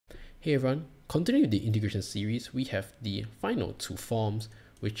Hey everyone, continuing with the integration series, we have the final two forms,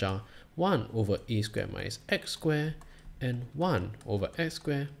 which are 1 over a squared minus x squared and 1 over x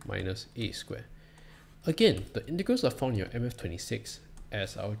squared minus a squared. Again, the integrals are found in your MF26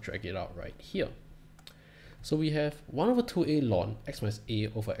 as I'll drag it out right here. So we have 1 over 2a ln x minus a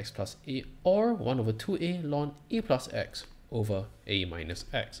over x plus a, or 1 over 2a ln a plus x over a minus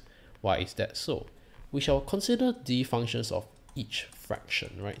x. Why is that so? We shall consider the functions of each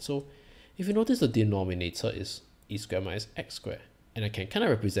fraction, right? So if you notice, the denominator is a squared minus x squared, and I can kind of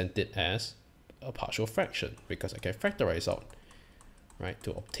represent it as a partial fraction because I can factorize out, right,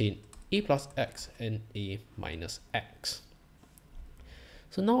 to obtain a plus x and a minus x.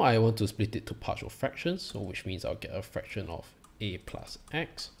 So now I want to split it to partial fractions, so which means I'll get a fraction of a plus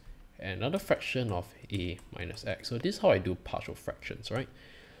x and another fraction of a minus x. So this is how I do partial fractions, right?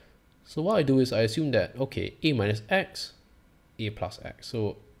 So what I do is I assume that, okay, a minus x, a plus x.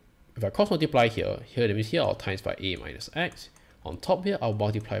 So if I cross multiply here, that means here I'll times by a minus x. On top here, I'll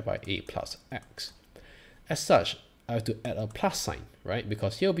multiply by a plus x. As such, I have to add a plus sign, right?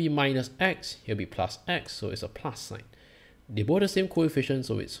 Because here will be minus x, here will be plus x, so it's a plus sign. They both the same coefficient,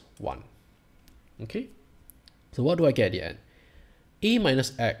 so it's 1. Okay? So what do I get at the end? A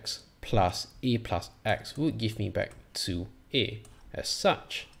minus x plus a plus x would give me back 2a. As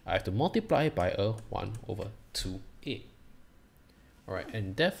such, I have to multiply by a 1 over 2a. Alright,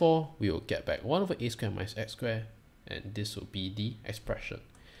 and therefore we will get back 1 over a squared minus x squared, and this will be the expression.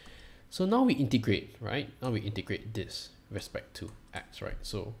 So now we integrate, right? Now we integrate this with respect to x, right?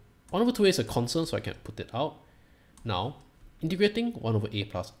 So 1 over 2a is a constant, so I can put it out. Now, integrating 1 over a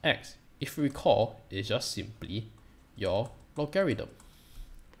plus x, if you recall, is just simply your logarithm,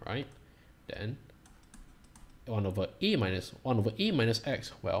 right? Then 1 over a minus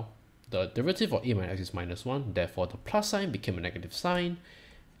x, well, the derivative of a minus x is minus 1, therefore the plus sign became a negative sign,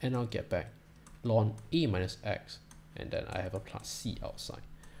 and I'll get back ln a minus x, and then I have a plus c outside.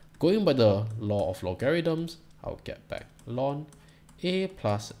 Going by the law of logarithms, I'll get back ln a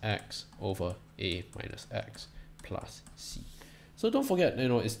plus x over a minus x plus c. So don't forget,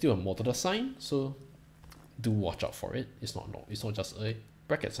 it's still a modular sign, so do watch out for it. It's not just a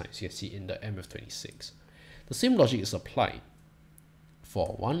bracket sign, as you can see in the MF26. The same logic is applied for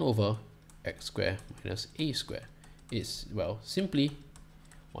 1 over x squared minus a squared. It's, well, simply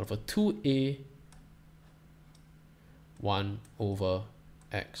 1 over 2a 1 over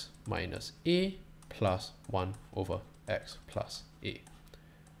x minus a plus 1 over x plus a.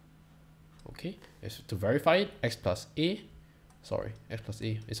 Okay, to verify it, x plus a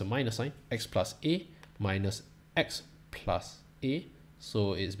is a minus sign, x plus a minus x plus a,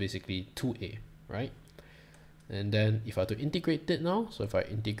 so it's basically 2a, right? And then if I have to integrate it now, so if I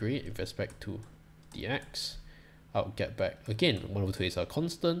integrate with respect to dx, I'll get back, again, 1 over 2 is a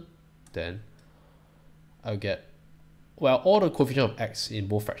constant, then I'll get, well, all the coefficients of x in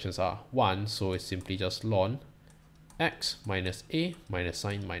both fractions are 1, so it's simply just ln x minus a minus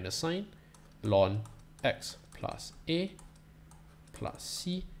sign ln x plus a plus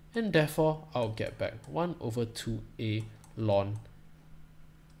c, and therefore I'll get back 1 over 2a ln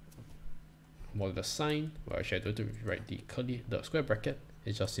modular sign, well, actually I don't have to write the square bracket,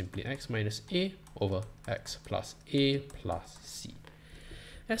 it's just simply x minus a over x plus a plus c.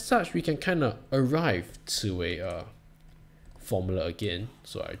 As such, we can kind of arrive to a formula again,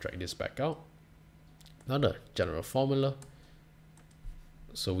 so I drag this back out. Another general formula,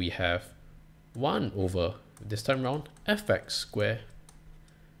 so we have 1 over, this time around, fx squared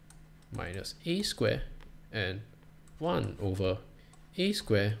minus a squared, and 1 over a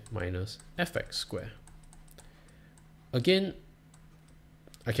squared minus fx squared. Again,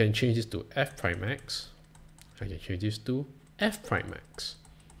 I can change this to f prime x. I can change this to f prime x.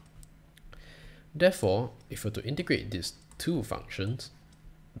 Therefore, if we're to integrate these two functions,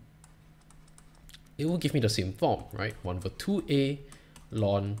 it will give me the same form, right? 1 over 2a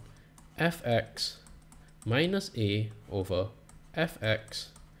ln fx minus a over fx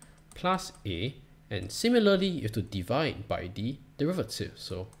plus a, and similarly you have to divide by the derivative,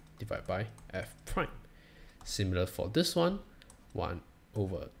 so divide by f prime. Similar for this one, 1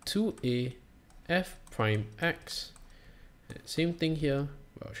 over 2a f prime x, and same thing here,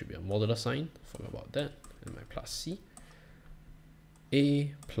 well, it should be a modular sign, forgot about that, and my plus c,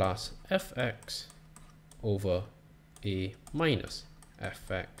 a plus fx over a minus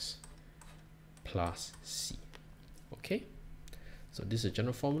fx plus c. Okay, so this is a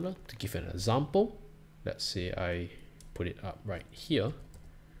general formula. To give an example, let's say I put it up right here,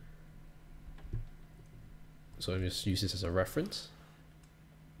 so I'm just use this as a reference.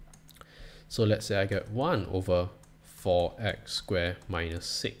 So let's say I get 1 over 4x squared minus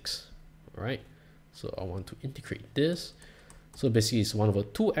 6 All right, so I want to integrate this. So basically it's 1 over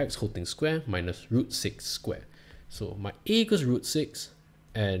 2x whole thing square minus root 6 square. So my a equals root 6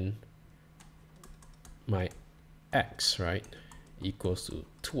 and my x, right, equals to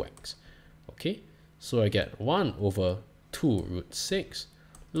 2x. Okay, so I get 1 over 2 root 6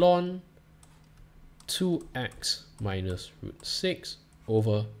 ln 2x minus root 6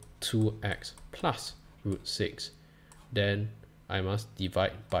 over 2x plus root 6. Then I must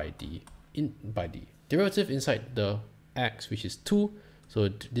divide by the derivative inside the x, which is 2. So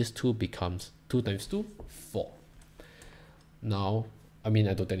this 2 becomes 2 times 2, 4. Now, I mean,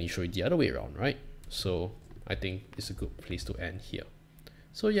 I don't technically show it the other way around, right? So I think it's a good place to end here.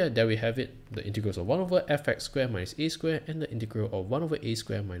 So yeah, there we have it. The integrals of 1 over fx squared minus a squared and the integral of 1 over a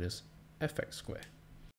squared minus fx squared.